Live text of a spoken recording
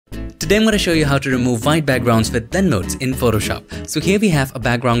Today I'm going to show you how to remove white backgrounds with blend modes in Photoshop. So here we have a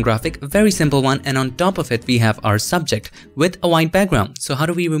background graphic, a very simple one, and on top of it we have our subject with a white background. So how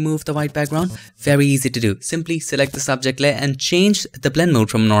do we remove the white background? Very easy to do. Simply select the subject layer and change the blend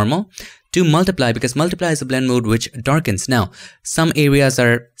mode from normal to multiply, because multiply is a blend mode which darkens. Now, some areas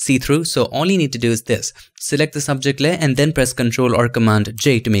are see-through, so all you need to do is this. Select the subject layer and then press Ctrl or Command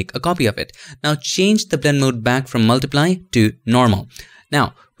J to make a copy of it. Now change the blend mode back from multiply to normal.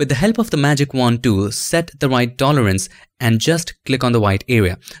 Now, with the help of the magic wand tool, set the white tolerance and just click on the white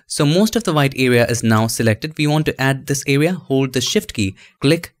area. So most of the white area is now selected. We want to add this area, hold the shift key,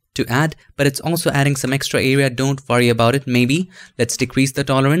 click to add, but it's also adding some extra area. Don't worry about it. Maybe let's decrease the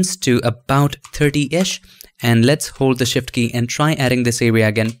tolerance to about 30-ish, and let's hold the shift key and try adding this area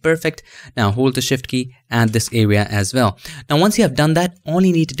again. Perfect. Now hold the shift key, add this area as well. Now once you have done that, all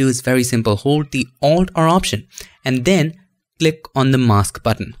you need to do is very simple. Hold the Alt or Option and then click on the mask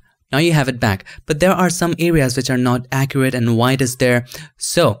button. Now you have it back, but there are some areas which are not accurate and white is there.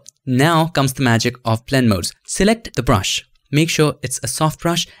 So now comes the magic of blend modes. Select the brush. Make sure it's a soft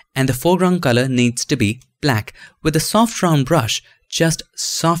brush and the foreground color needs to be black. With a soft round brush, just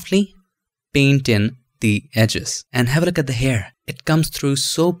softly paint in the edges and have a look at the hair. It comes through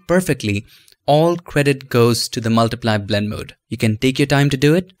so perfectly. All credit goes to the multiply blend mode. You can take your time to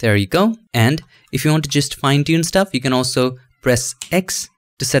do it. There you go. And if you want to just fine tune stuff, you can also press X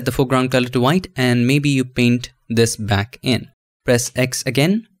to set the foreground color to white, and maybe you paint this back in. Press X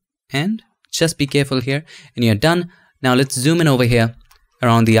again and just be careful here and you're done. Now let's zoom in over here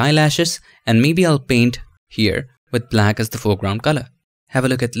around the eyelashes, and maybe I'll paint here with black as the foreground color. Have a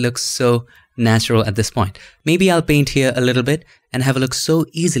look, it looks so natural at this point. Maybe I'll paint here a little bit and have a look. So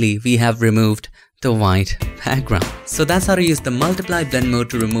easily we have removed the white background. So that's how to use the multiply blend mode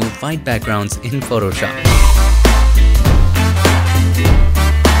to remove white backgrounds in Photoshop.